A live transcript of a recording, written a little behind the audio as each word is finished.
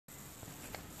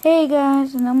Hey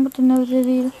guys, and I'm with another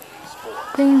video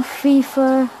playing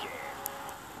FIFA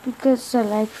because I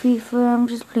like FIFA. I'm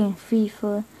just playing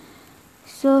FIFA.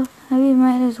 So, have you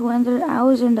might have wondered, I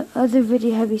was in the other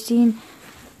video. Have you seen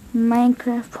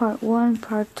Minecraft part 1,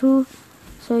 part 2?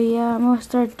 So yeah, I'm gonna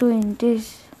start doing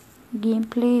this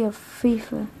gameplay of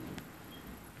FIFA.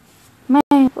 My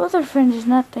other friend is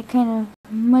not that kind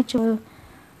of much of a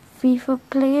FIFA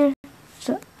player,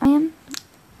 so I am,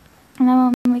 and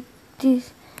I'm gonna make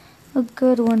this a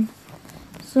good one.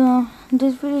 So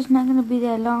this video is not gonna be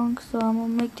that long, so I'm gonna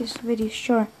make this video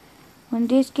short. When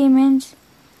this game ends,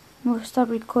 we'll stop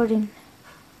recording.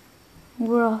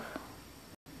 We're off.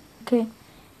 Okay,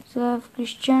 so I have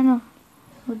Cristiano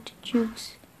with the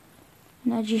jukes,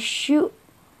 and I just shoot.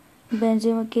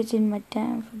 Benzema gets in my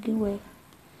damn fucking way.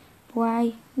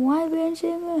 Why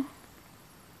Benzema?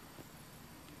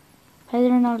 Hey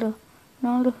Ronaldo,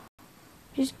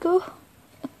 just go.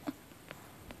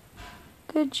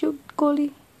 Good joke,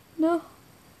 goalie. No,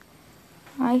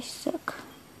 I suck.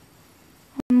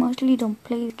 I mostly don't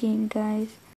play the game, guys.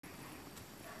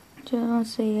 So don't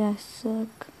say I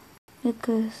suck,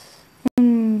 because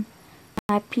in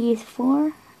my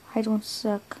PS4 I don't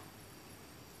suck.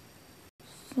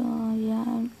 So yeah,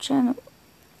 I'm trying to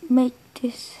make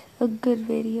this a good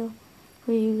video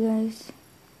for you guys.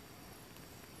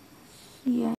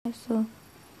 Yeah, so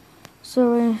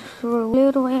for a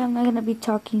little while I'm not gonna be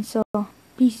talking. So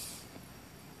peace.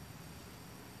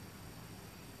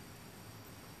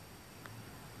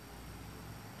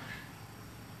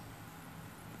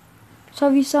 So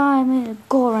if you saw, I made a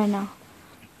goal right now.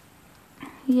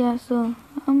 Yeah, so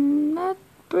I'm not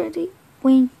pretty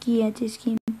winky at this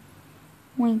game.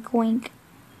 Wink, wink.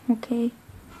 Okay.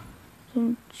 So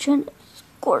I'm trying to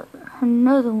score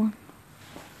another one.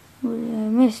 But I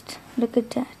missed. Look at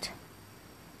that.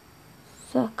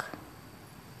 Suck.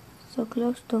 So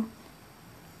close though.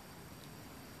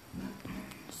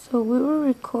 So we were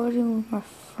recording with my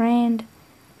friend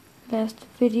last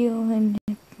video in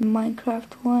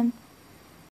Minecraft one.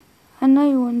 I know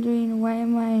you're wondering, why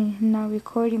am I not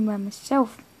recording by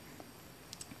myself?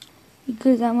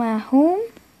 Because I'm at home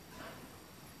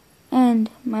and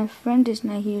my friend is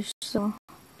not here, so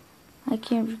I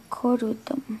can't record with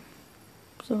them.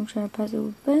 So I'm trying to pass it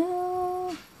with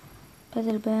Bell. Pass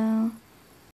it Bell.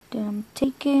 Then I'm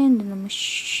taking, then I'm gonna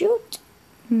shoot.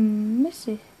 Miss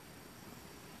it.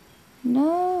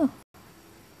 No.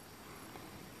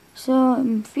 So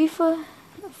in FIFA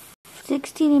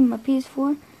 16 in my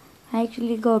PS4, I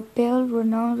actually got Bale,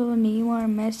 Ronaldo, Neymar,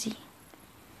 Messi.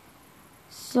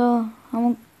 So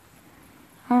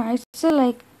I still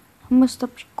I'm gonna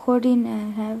stop recording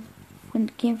and have when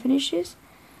the game finishes.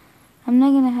 I'm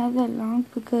not gonna have that long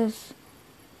because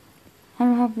I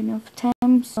don't have enough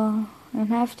time. So in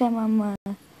halftime I'm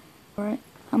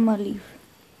gonna leave.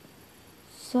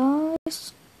 So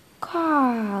let's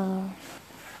call.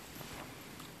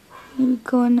 Here we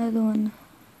go, another one.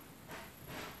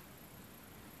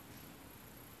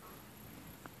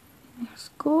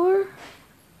 Score.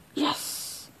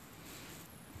 Yes.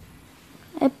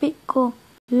 Epic goal.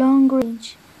 Long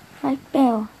range. Like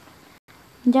Bell.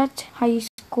 That's how you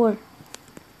score.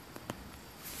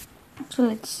 So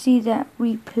let's see that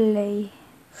replay.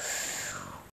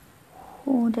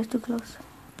 Oh, that's too close.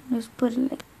 Let's put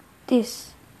it like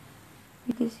this.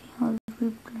 You can see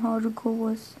how the goal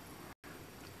was.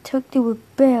 Took it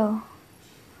with Bell.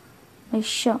 I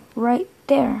shot right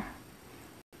there.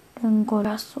 And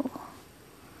golazo.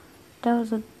 That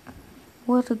was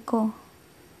what a goal.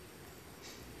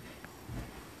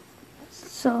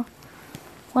 So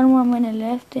 1 more minute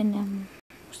left and I'm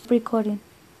recording.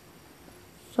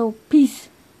 So peace.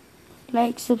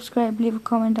 Like, subscribe, leave a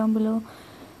comment down below.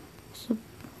 So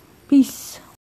peace.